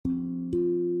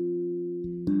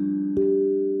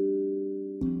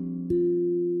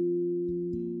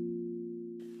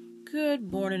Good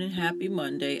morning and happy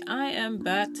Monday. I am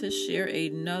back to share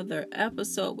another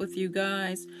episode with you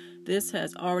guys. This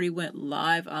has already went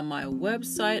live on my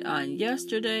website on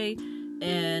yesterday.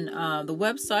 And the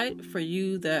website for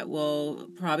you that will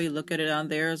probably look at it on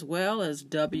there as well is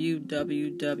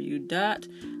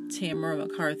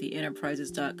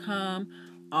www.TamaraMcCarthyEnterprises.com.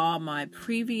 All my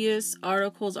previous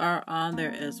articles are on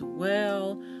there as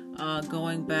well.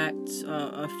 Going back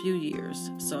a few years.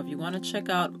 So if you want to check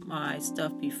out my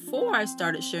stuff before I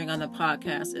started sharing on the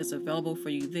podcast, it's available for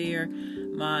you there.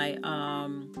 My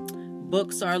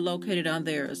books are located on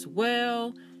there as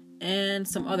well, and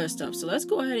some other stuff. So let's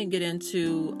go ahead and get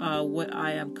into what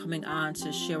I am coming on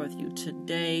to share with you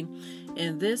today.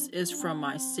 And this is from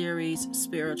my series,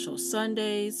 Spiritual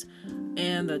Sundays.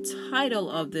 And the title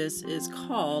of this is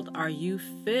called, Are You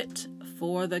Fit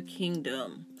for the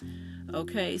Kingdom?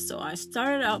 Okay, so I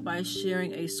started out by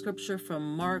sharing a scripture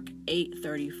from Mark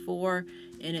 8:34,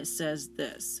 and it says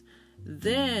this: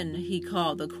 Then he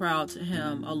called the crowd to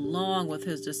him along with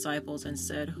his disciples and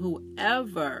said,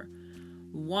 Whoever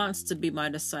wants to be my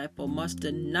disciple must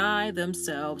deny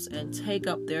themselves and take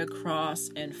up their cross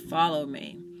and follow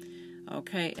me.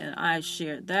 Okay, and I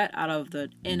shared that out of the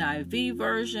NIV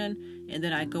version, and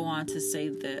then I go on to say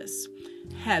this: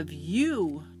 Have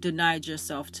you denied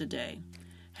yourself today?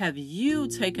 Have you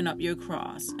taken up your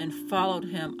cross and followed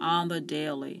him on the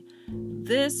daily?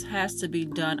 This has to be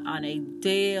done on a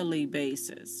daily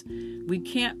basis. We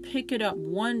can't pick it up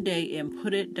one day and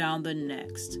put it down the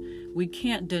next. We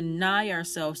can't deny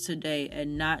ourselves today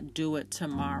and not do it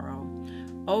tomorrow.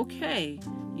 Okay,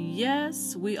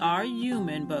 yes, we are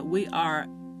human, but we,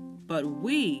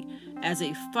 as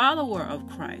a follower of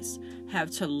Christ,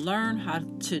 have to learn how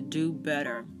to do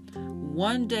better.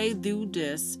 One day do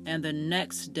this and the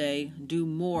next day do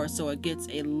more so it gets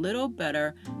a little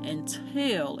better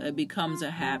until it becomes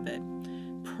a habit.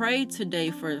 Pray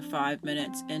today for 5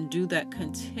 minutes and do that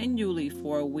continually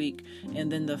for a week,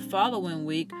 and then the following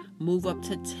week move up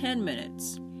to 10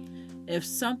 minutes. If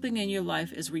something in your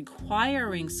life is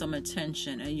requiring some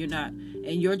attention and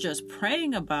you're just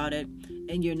praying about it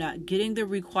and you're not getting the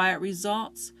required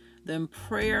results, then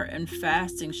prayer and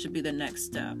fasting should be the next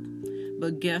step.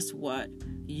 But guess what?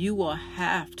 You will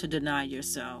have to deny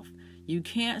yourself. You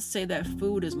can't say that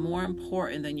food is more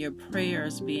important than your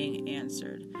prayers being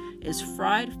answered. Is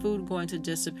fried food going to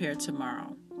disappear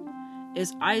tomorrow?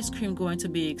 Is ice cream going to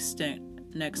be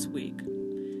extinct next week?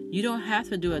 You don't have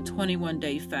to do a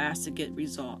 21-day fast to get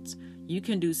results. You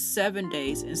can do 7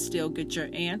 days and still get your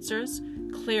answers,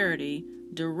 clarity,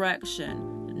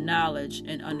 direction, knowledge,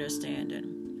 and understanding.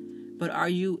 But are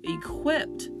you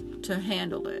equipped to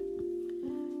handle it?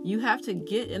 You have to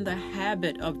get in the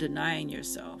habit of denying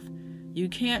yourself. You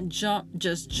can't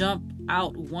just jump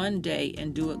out one day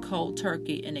and do it cold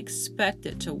turkey and expect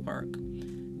it to work.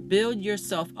 Build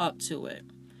yourself up to it.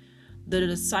 The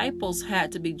disciples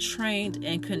had to be trained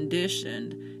and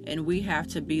conditioned, and we have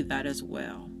to be that as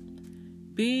well.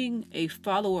 Being a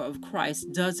follower of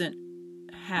Christ doesn't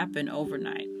happen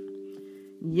overnight.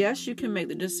 Yes, you can make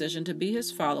the decision to be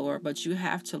his follower, but you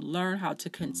have to learn how to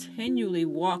continually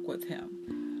walk with him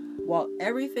while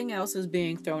everything else is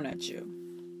being thrown at you.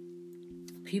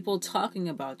 People talking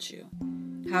about you.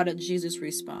 How did Jesus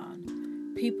respond?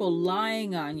 People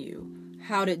lying on you.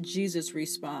 How did Jesus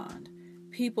respond?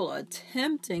 People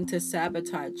attempting to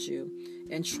sabotage you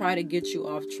and try to get you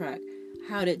off track.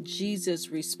 How did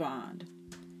Jesus respond?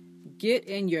 Get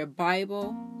in your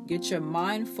Bible. Get your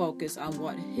mind focused on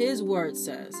what his word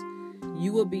says.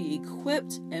 You will be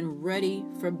equipped and ready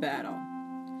for battle.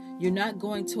 You're not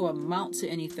going to amount to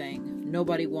anything.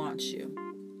 Nobody wants you.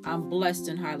 I'm blessed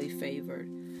and highly favored.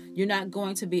 You're not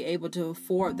going to be able to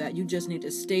afford that. You just need to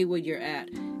stay where you're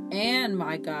at. And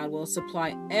my God will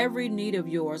supply every need of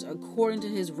yours according to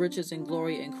his riches and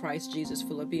glory in Christ Jesus,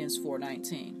 Philippians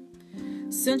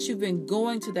 4:19. Since you've been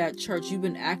going to that church, you've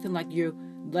been acting like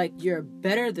you're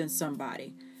better than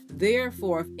somebody.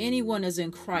 Therefore, if anyone is in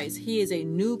Christ, he is a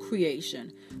new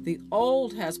creation. The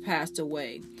old has passed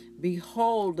away.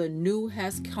 Behold, the new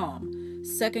has come.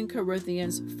 2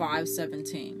 Corinthians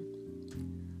 5:17.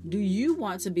 Do you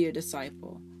want to be a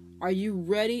disciple? Are you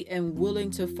ready and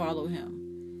willing to follow him?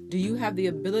 Do you have the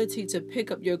ability to pick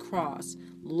up your cross,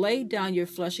 lay down your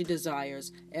fleshy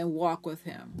desires, and walk with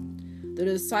him? The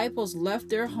disciples left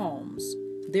their homes,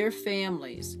 their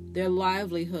families, their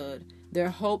livelihood, their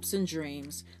hopes and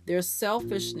dreams, their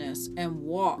selfishness, and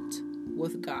walked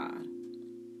with God.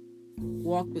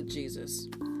 Walked with Jesus.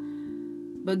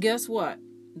 But guess what?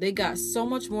 They got so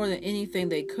much more than anything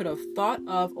they could have thought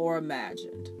of or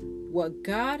imagined. What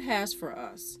God has for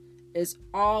us is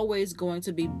always going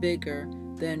to be bigger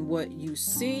than what you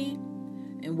see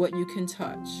and what you can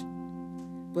touch.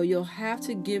 But you'll have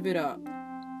to give it up.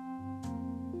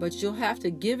 But you'll have to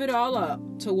give it all up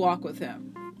to walk with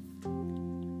him.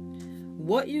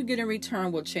 What you get in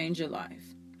return will change your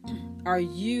life. Are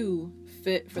you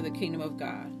fit for the kingdom of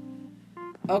God?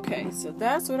 Okay, so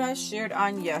that's what I shared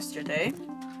on yesterday.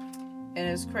 And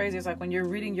it's crazy. It's like when you're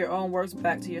reading your own words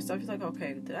back to yourself, you're like,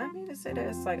 okay, did I mean to say that?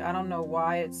 It's like, I don't know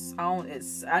why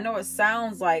I know it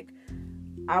sounds like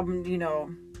I'm,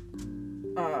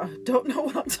 don't know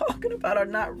what I'm talking about or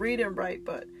not reading right,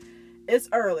 but it's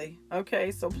early.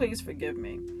 Okay, so please forgive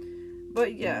me.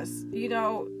 But yes,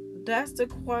 that's the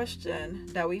question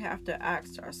that we have to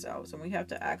ask ourselves, and we have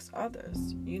to ask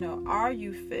others. Are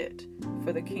you fit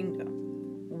for the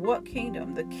kingdom? What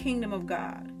kingdom? The kingdom of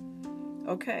God.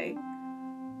 Okay.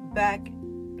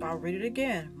 I'll read it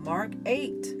again. Mark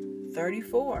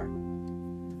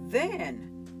 8:34. Then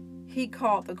he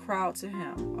called the crowd to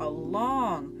him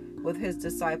along with his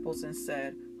disciples and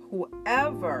said,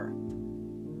 whoever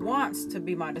wants to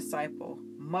be my disciple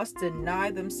must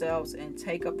deny themselves and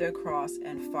take up their cross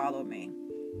and follow me.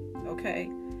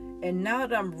 Okay? And now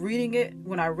that I'm reading it,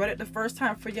 when I read it the first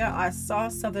time for y'all, I saw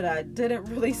something that I didn't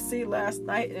really see last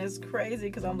night. And it's crazy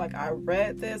because I'm like, I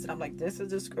read this and I'm like, this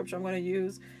is the scripture I'm going to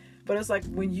use. But it's like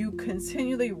when you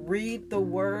continually read the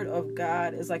word of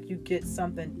God, it's like you get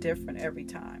something different every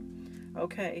time.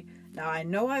 Okay? Now I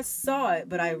know I saw it,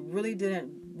 but I really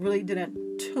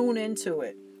didn't tune into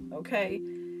it. Okay?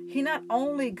 He not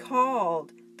only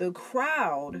called the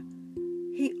crowd,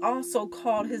 he also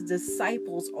called his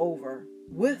disciples over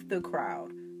with the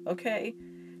crowd. Okay?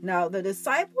 Now, the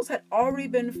disciples had already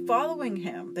been following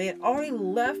him. They had already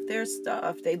left their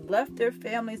stuff. They left their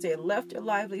families. They left their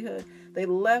livelihood. They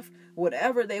left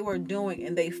whatever they were doing,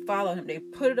 and they followed him. They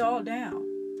put it all down.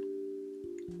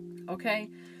 Okay?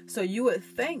 So you would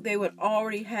think they would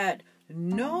already had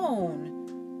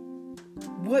known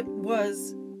what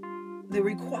was the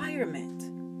requirement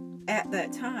at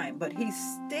that time. But he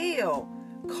still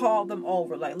called them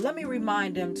over. Like, let me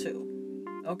remind them too.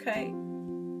 Okay?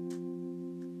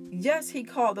 Yes, he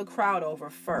called the crowd over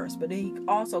first, but then he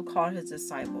also called his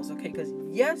disciples, okay? Because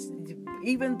yes,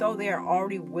 even though they are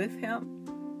already with him,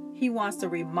 he wants to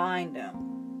remind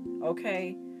them,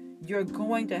 okay? You're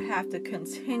going to have to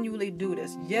continually do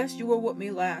this. Yes, you were with me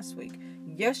last week.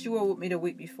 Yes, you were with me the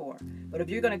week before. But if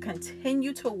you're going to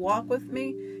continue to walk with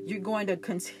me, you're going to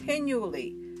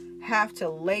continually have to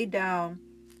lay down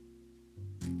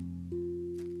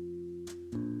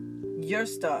your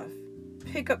stuff,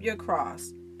 pick up your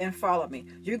cross, and follow me.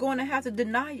 You're going to have to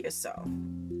deny yourself.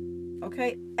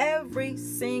 Okay? Every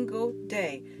single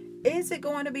day. Is it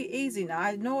going to be easy? Now,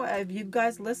 I know if you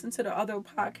guys listened to the other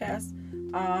podcast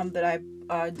that I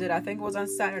did, I think it was on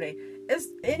Saturday. It's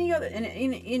any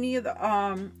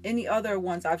other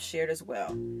ones I've shared as well.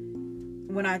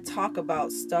 When I talk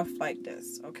about stuff like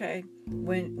this, okay?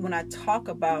 When I talk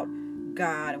about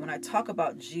God, when I talk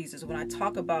about Jesus, when I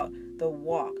talk about the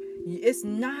walk, it's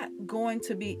not going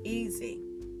to be easy.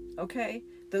 Okay?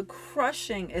 The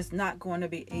crushing is not going to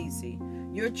be easy.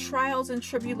 Your trials and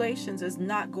tribulations is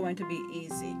not going to be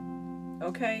easy.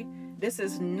 Okay? This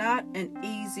is not an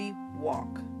easy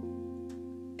walk.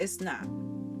 It's not.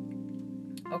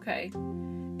 Okay?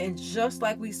 And just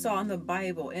like we saw in the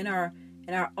Bible, in our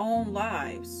own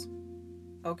lives,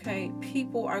 okay,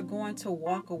 people are going to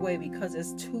walk away because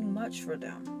it's too much for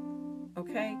them.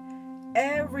 Okay?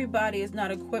 Everybody is not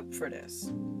equipped for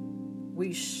this.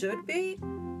 We should be.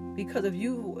 Because if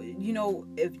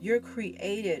if you're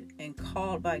created and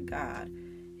called by God,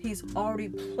 He's already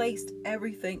placed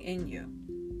everything in you.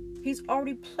 He's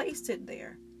already placed it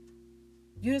there.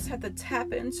 You just have to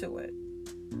tap into it.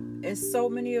 And so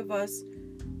many of us,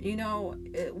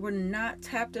 we're not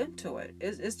tapped into it.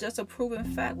 It's just a proven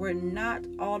fact. We're not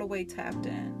all the way tapped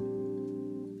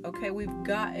in. Okay, we've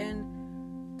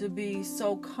gotten to be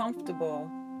so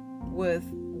comfortable with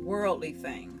worldly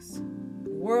things.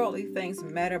 Worldly things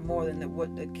matter more than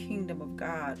what the kingdom of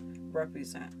God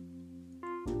represents.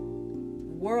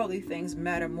 Worldly things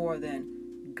matter more than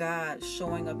God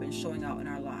showing up and showing out in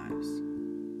our lives.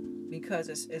 Because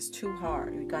it's too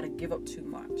hard. We got to give up too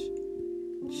much.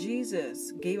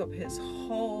 Jesus gave up his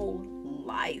whole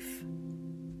life.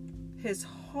 His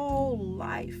whole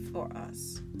life for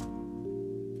us.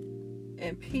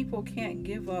 And people can't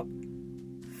give up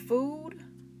food,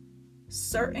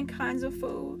 certain kinds of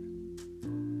food,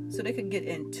 so they could get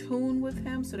in tune with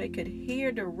him, so they could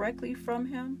hear directly from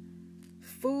him.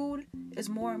 Food is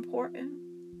more important.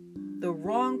 The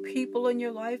wrong people in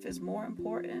your life is more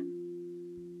important.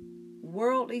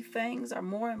 Worldly things are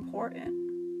more important.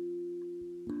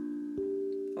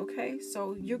 Okay,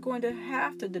 so you're going to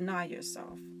have to deny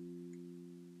yourself.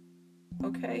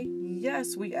 Okay,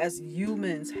 yes, we as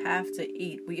humans have to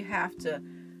eat. We have to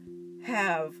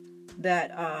have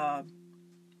that,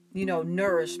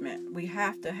 nourishment. We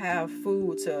have to have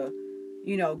food to,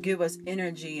 give us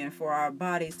energy and for our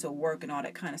bodies to work and all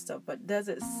that kind of stuff. But does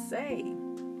it say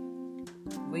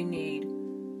we need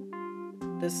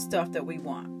the stuff that we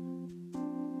want?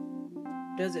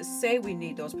 Does it say we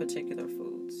need those particular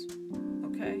foods?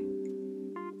 Okay?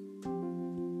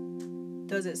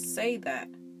 Does it say that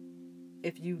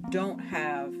if you don't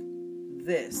have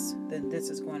this, then this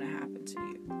is going to happen to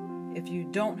you? If you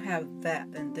don't have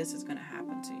that, then this is going to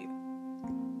happen to you.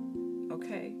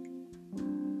 Okay?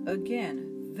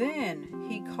 Again, then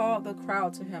he called the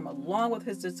crowd to him along with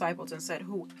his disciples and said,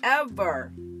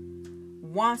 whoever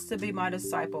wants to be my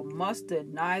disciple must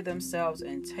deny themselves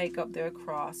and take up their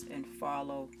cross and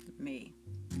follow me.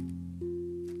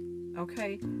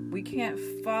 Okay? We can't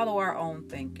follow our own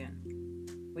thinking.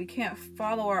 We can't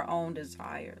follow our own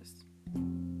desires.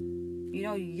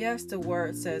 Yes, the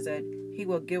word says that he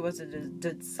will give us the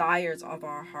desires of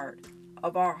our heart.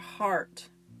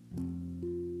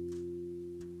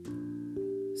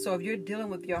 So if you're dealing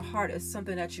with your heart, it's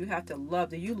something that you have to love.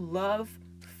 Do you love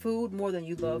food more than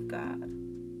you love God?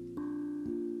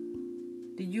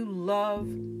 Do you love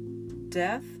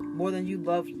death more than you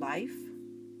love life?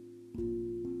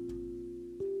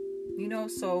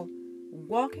 So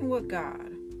walking with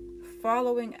God,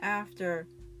 following after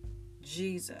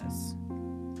Jesus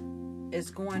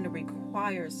is going to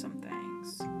require some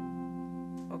things.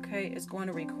 Okay? It's going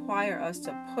to require us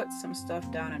to put some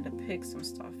stuff down and to pick some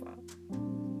stuff up.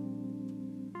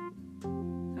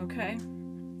 Okay?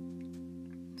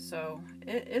 So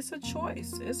it's a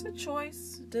choice. It's a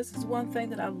choice. This is one thing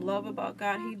that I love about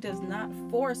God. He does not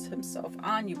force himself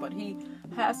on you, but he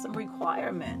has some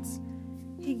requirements.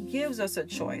 He gives us a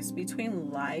choice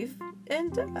between life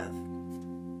and death.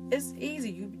 It's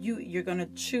easy. You're going to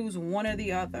choose one or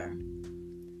the other.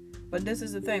 But this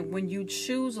is the thing. When you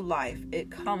choose life, it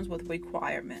comes with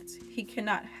requirements. He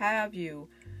cannot have you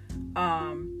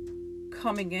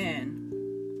coming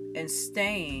in and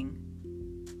staying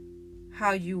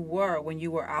how you were when you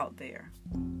were out there.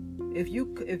 If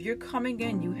you're coming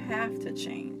in, you have to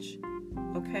change.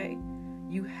 Okay?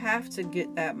 You have to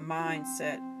get that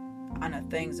mindset on the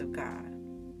things of God.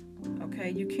 Okay?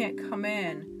 You can't come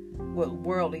in with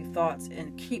worldly thoughts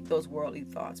and keep those worldly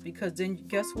thoughts, because then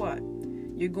guess what?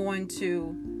 You're going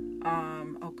to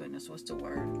what's the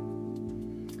word?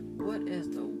 What is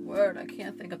the word? I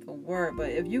can't think of the word, but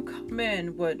if you come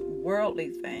in with worldly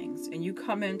things and you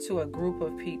come into a group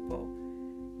of people,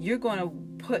 you're going to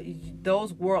put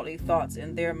those worldly thoughts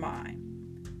in their mind.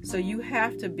 So you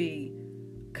have to be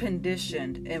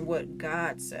conditioned in what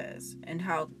God says and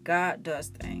how God does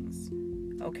things.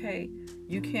 Okay?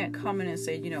 You can't come in and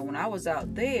say, when I was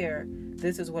out there,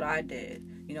 this is what I did.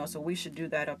 So we should do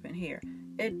that up in here.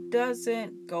 It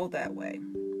doesn't go that way.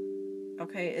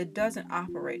 Okay? It doesn't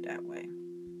operate that way.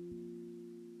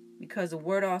 Because the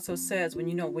word also says when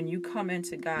you come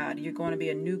into God, you're going to be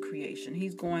a new creation.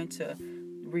 He's going to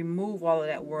remove all of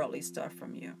that worldly stuff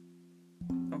from you.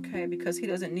 Okay? Because he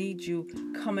doesn't need you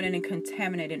coming in and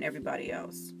contaminating everybody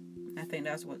else. I think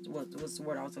that's what's the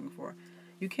word I was looking for.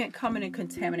 You can't come in and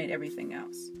contaminate everything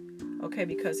else. Okay?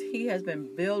 Because he has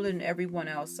been building everyone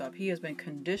else up. He has been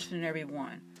conditioning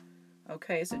everyone.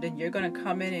 Okay? So then you're going to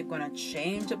come in and going to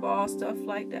change up all stuff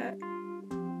like that.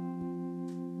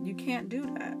 You can't do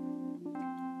that.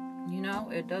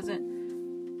 It doesn't,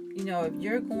 if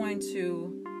you're going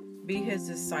to be his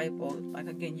disciple, like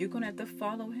again, you're going to have to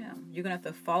follow him. You're going to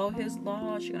have to follow his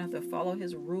laws. You're going to have to follow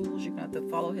his rules. You're going to have to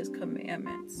follow his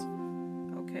commandments.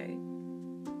 Okay?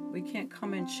 We can't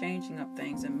come in changing up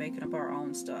things and making up our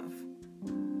own stuff.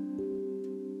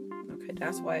 Okay?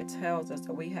 That's why it tells us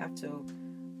that we have to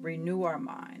renew our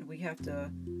mind. We have to,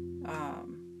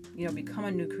 become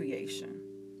a new creation.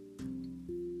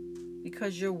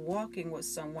 Because you're walking with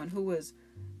someone who is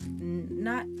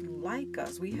not like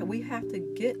us. We have to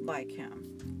get like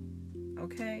him.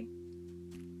 Okay?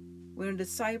 When the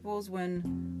disciples, I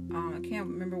can't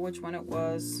remember which one it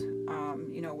was,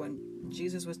 when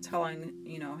Jesus was telling,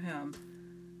 him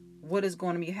what is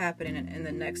going to be happening in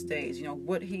the next days,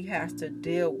 what he has to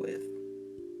deal with,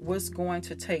 what's going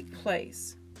to take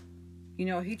place.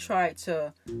 He tried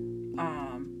to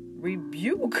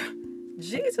rebuke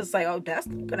Jesus, like, oh, that's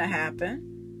not going to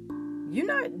happen. You're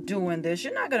not doing this.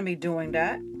 You're not going to be doing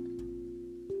that.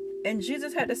 And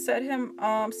Jesus had to set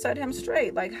him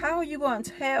straight. Like, how are you going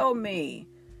to tell me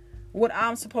what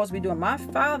I'm supposed to be doing? My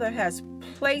Father has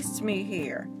placed me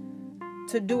here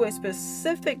to do a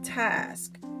specific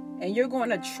task. and you're going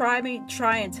to try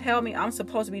and tell me I'm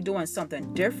supposed to be doing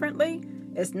something differently.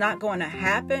 It's not going to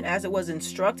happen as it was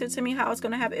instructed to me how it's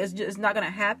going to happen. It's not going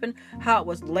to happen how it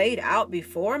was laid out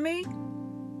before me.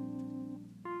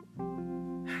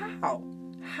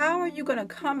 How are you going to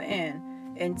come in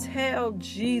and tell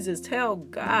Jesus, tell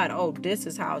God, oh, this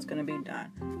is how it's going to be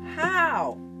done?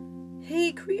 How?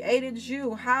 He created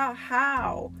you.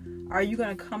 How are you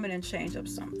going to come in and change up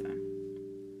something?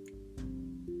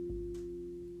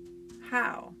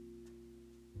 How?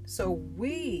 So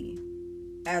we,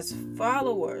 as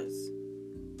followers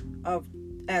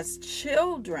as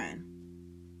children,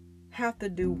 have to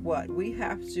do what? We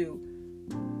have to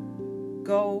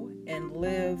go and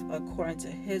live according to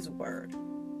His word.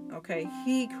 Okay?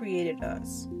 He created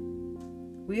us.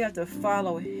 We have to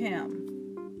follow Him.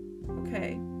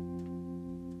 Okay?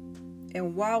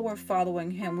 And while we're following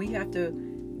Him, we have to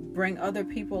bring other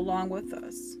people along with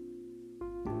us.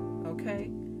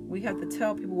 Okay? We have to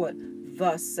tell people what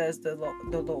thus says the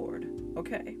Lord.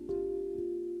 Okay?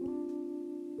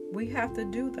 We have to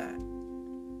do that.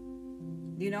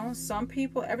 You know, some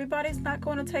people, everybody's not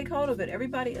going to take hold of it.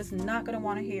 Everybody is not going to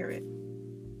want to hear it.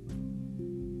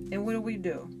 And what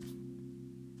do?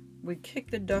 We kick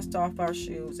the dust off our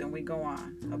shoes and we go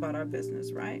on about our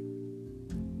business, right?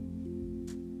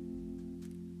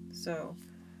 So,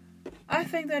 I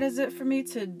think that is it for me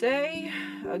today.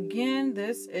 Again,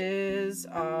 this is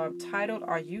titled,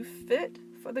 Are You Fit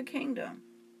for the Kingdom?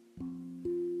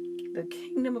 The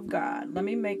Kingdom of God. Let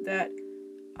me make that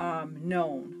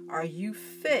known. Are you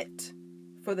fit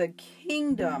for the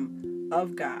Kingdom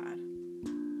of God?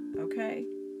 Okay?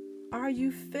 Are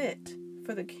you fit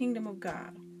for the Kingdom of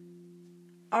God?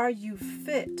 Are you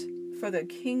fit for the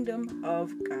Kingdom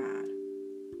of God?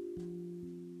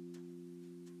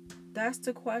 That's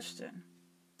the question.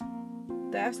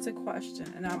 That's the question.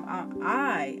 And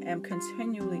I am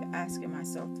continually asking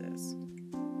myself this.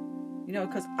 You know,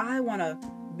 because I want to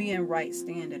be in right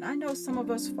standing. I know some of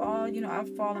us fall. You know,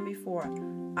 I've fallen before.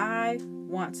 I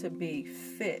want to be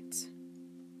fit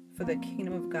for the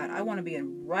kingdom of God. I want to be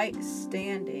in right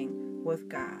standing with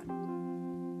God.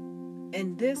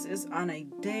 And this is on a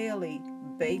daily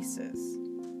basis.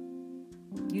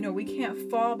 You know, we can't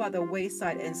fall by the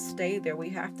wayside and stay there. We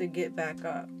have to get back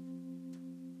up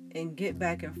and get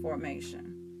back in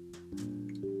formation.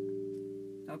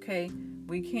 Okay?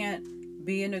 We can't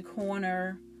be in the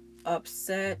corner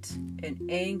upset and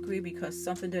angry because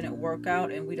something didn't work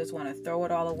out and we just want to throw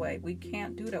it all away. We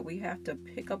can't do that. We have to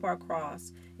pick up our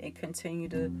cross and continue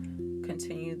the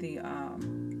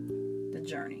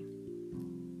journey.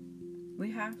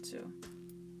 We have to.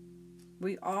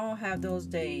 We all have those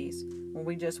days when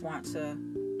we just want to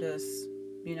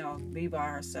be by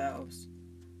ourselves,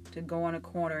 to go in a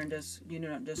corner and just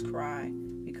cry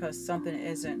because something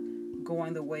isn't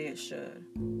going the way it should.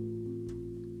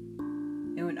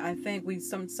 And I think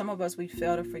some of us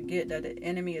fail to forget that the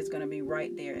enemy is going to be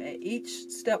right there. At each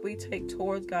step we take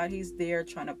towards God, he's there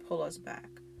trying to pull us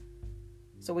back.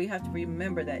 So we have to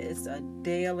remember that it's a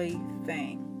daily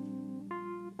thing.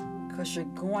 Because you're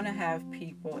going to have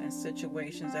people in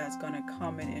situations that's going to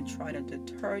come in and try to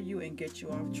deter you and get you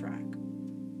off track.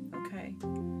 Okay?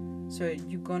 So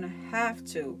you're going to have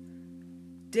to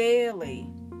daily,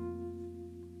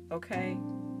 okay,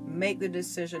 make the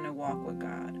decision to walk with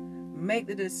God. Make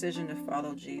the decision to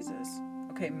follow Jesus.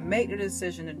 Okay? Make the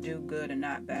decision to do good and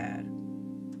not bad.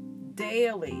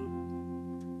 Daily.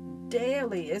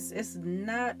 It's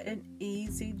not an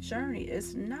easy journey.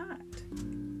 It's not.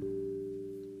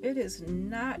 It is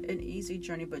not an easy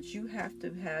journey, but you have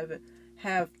to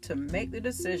have to make the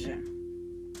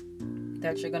decision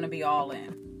that you're going to be all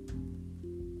in.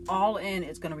 All in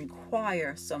is going to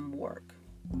require some work.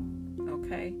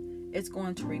 Okay? It's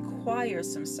going to require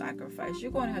some sacrifice. You're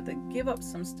going to have to give up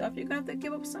some stuff. You're going to have to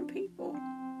give up some people.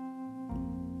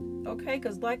 Okay?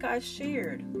 Because like I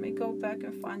shared, let me go back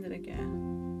and find it again.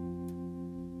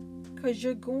 Because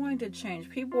you're going to change.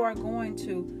 People are going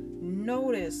to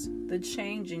notice the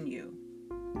change in you.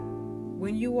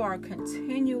 When you are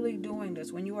continually doing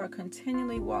this, when you are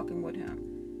continually walking with him,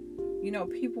 you know,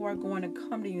 people are going to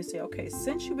come to you and say, okay,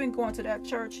 since you've been going to that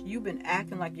church, you've been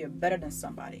acting like you're better than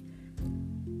somebody.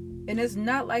 And it's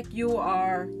not like you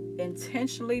are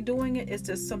intentionally doing it. It's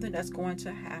just something that's going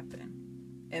to happen.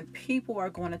 And people are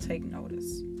going to take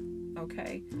notice.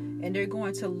 Okay? And they're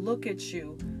going to look at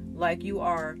you like you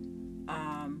are,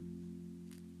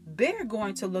 they're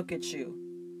going to look at you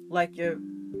like you're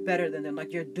better than them,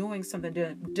 like you're doing something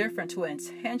different to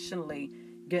intentionally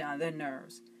get on their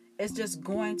nerves. It's just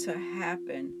going to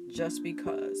happen just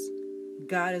because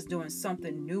God is doing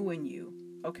something new in you,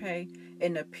 okay?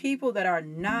 And the people that are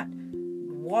not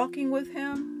walking with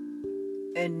him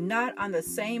and not on the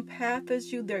same path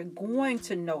as you, they're going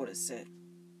to notice it.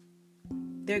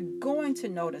 They're going to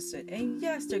notice it. And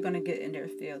yes, they're going to get in their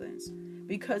feelings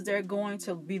because they're going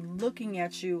to be looking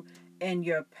at you and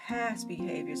your past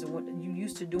behaviors and what you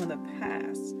used to do in the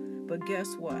past. But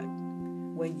guess what?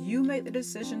 When you make the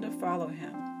decision to follow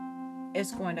him,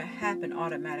 it's going to happen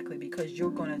automatically because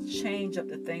you're going to change up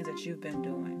the things that you've been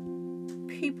doing.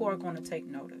 People are going to take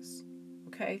notice.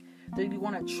 Okay? They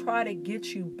want to try to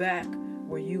get you back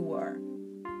where you were.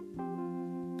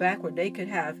 Back where they could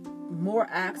have more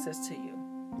access to you.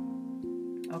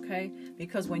 Okay?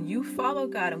 Because when you follow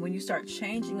God and when you start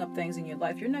changing up things in your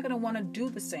life, you're not going to want to do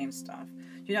the same stuff.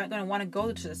 You're not going to want to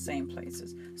go to the same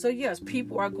places. So yes,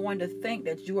 people are going to think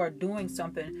that you are doing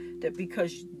something that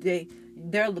because they're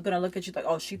going to look at you like,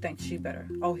 oh, she thinks she better.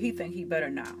 Oh, he think he better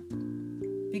now.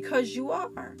 Because you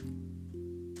are.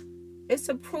 It's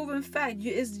a proven fact.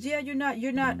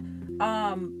 You're not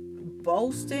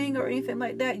boasting or anything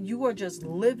like that. You are just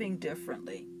living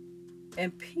differently.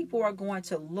 And people are going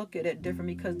to look at it different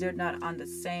because they're not on the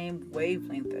same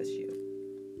wavelength as you.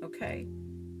 Okay?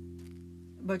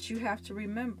 But you have to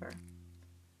remember,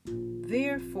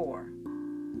 therefore,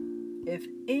 if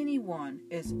anyone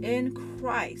is in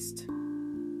Christ,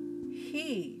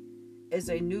 he is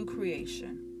a new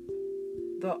creation.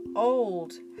 The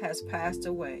old has passed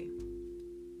away.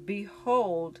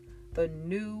 Behold, the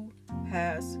new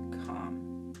has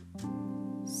come.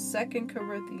 2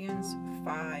 Corinthians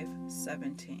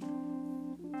 5:17.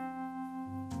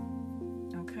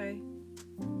 Okay?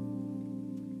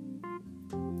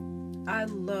 I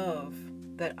love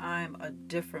that I'm a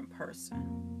different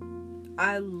person.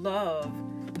 I love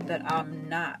that I'm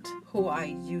not who I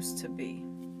used to be.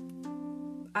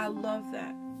 I love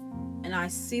that. And I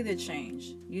see the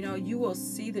change. You know, you will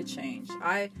see the change.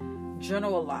 I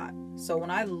journal a lot. So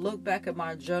when I look back at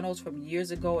my journals from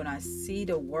years ago and I see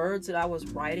the words that I was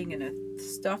writing and the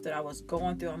stuff that I was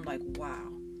going through, I'm like,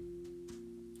 wow,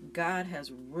 God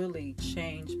has really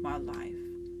changed my life.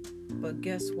 But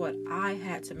guess what? I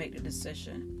had to make the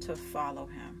decision to follow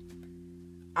him.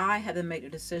 I had to make the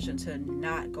decision to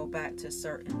not go back to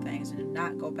certain things and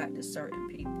not go back to certain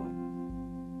people.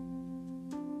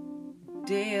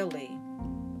 Daily,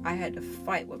 I had to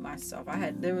fight with myself.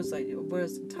 Where's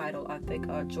the title? I think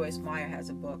Joyce Meyer has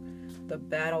a book, The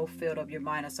Battlefield of Your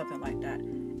Mind or something like that.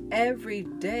 Every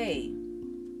day,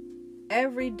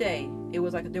 it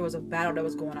was like there was a battle that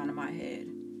was going on in my head.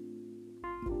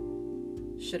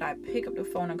 Should I pick up the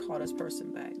phone and call this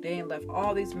person back? They ain't left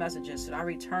all these messages. Should I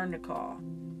return the call?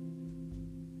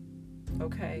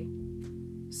 Okay.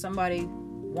 Somebody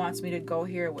wants me to go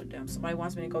here with them. Somebody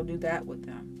wants me to go do that with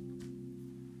them.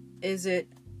 Is it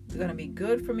going to be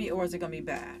good for me or is it going to be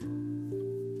bad?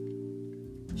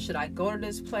 Should I go to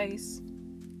this place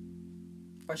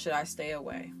or should I stay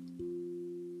away?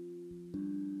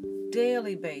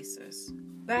 Daily basis,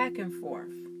 back and forth.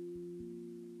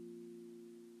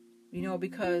 You know,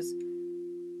 because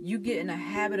you get in a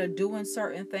habit of doing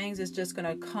certain things, it's just going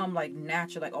to come like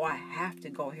natural. Like, oh, I have to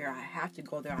go here. I have to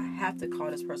go there. I have to call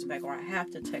this person back or I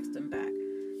have to text them back.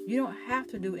 You don't have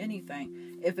to do anything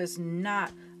if it's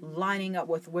not lining up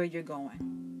with where you're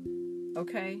going.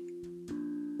 Okay?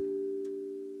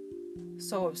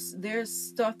 So if there's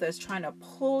stuff that's trying to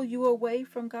pull you away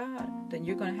from God, then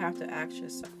you're going to have to ask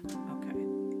yourself, okay,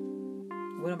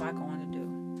 what am I going to do?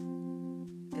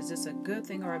 Is this a good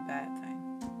thing or a bad thing?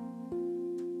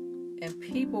 And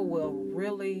people will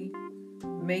really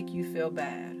make you feel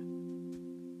bad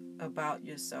about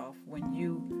yourself when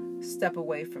you step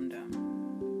away from them.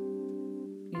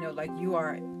 You know, like you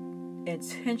are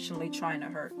intentionally trying to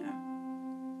hurt them.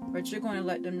 But you're going to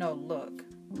let them know, look,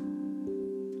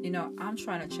 you know, I'm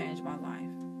trying to change my life.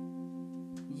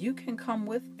 You can come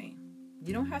with me.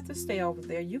 You don't have to stay over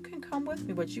there. You can come with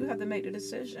me, but you have to make the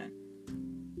decision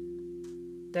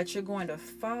that you're going to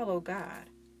follow God.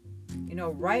 You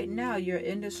know, right now you're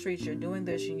in the streets, you're doing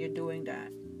this and you're doing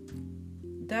that.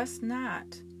 That's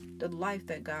not the life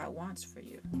that God wants for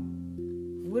you.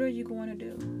 What are you going to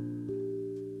do?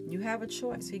 You have a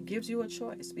choice. He gives you a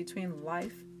choice between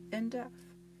life and death.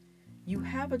 You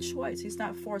have a choice. He's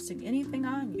not forcing anything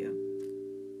on you.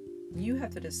 You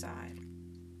have to decide.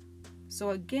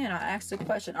 So again, I ask the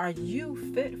question, are you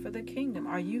fit for the kingdom?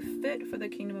 Are you fit for the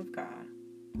kingdom of God?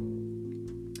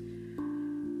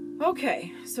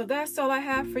 Okay, so that's all I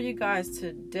have for you guys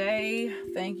today.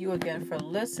 Thank you again for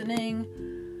listening.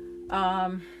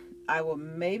 I will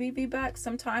maybe be back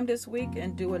sometime this week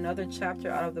and do another chapter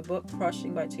out of the book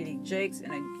Crushing by T.D. Jakes.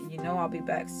 And you know I'll be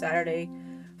back Saturday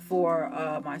for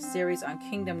my series on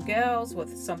Kingdom Gals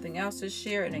with something else to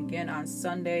share. And again on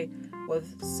Sunday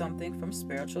with something from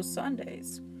Spiritual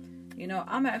Sundays.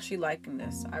 I'm actually liking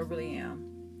this. I really am.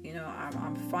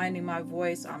 I'm finding my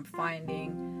voice. I'm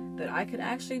finding that I can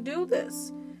actually do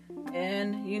this.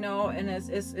 And, and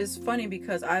it's funny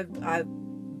because I've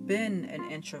been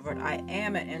an introvert. I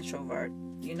am an introvert,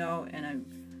 and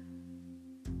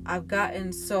I've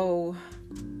gotten so,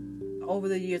 over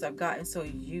the years, I've gotten so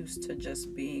used to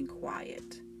just being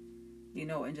quiet,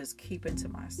 and just keeping to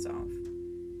myself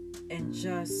and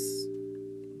just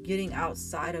getting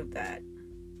outside of that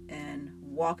and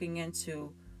walking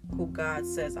into who God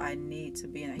says I need to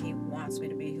be and that He wants me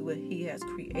to be, who He has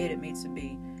created me to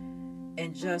be,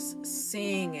 and just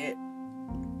seeing it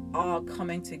all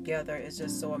coming together is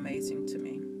just so amazing to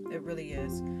me. It really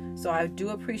is. So I do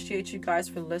appreciate you guys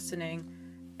for listening.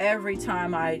 Every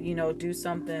time I, do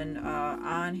something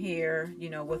on here,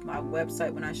 with my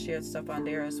website, when I share stuff on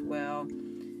there as well,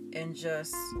 and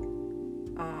just,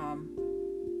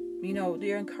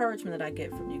 the encouragement that I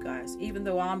get from you guys, even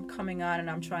though I'm coming on and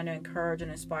I'm trying to encourage and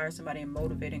inspire somebody and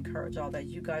motivate, encourage, all that,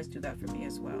 you guys do that for me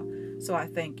as well. So I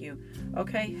thank you.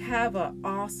 Okay, have an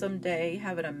awesome day.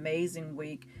 Have an amazing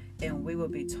week, and we will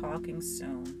be talking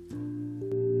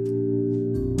soon.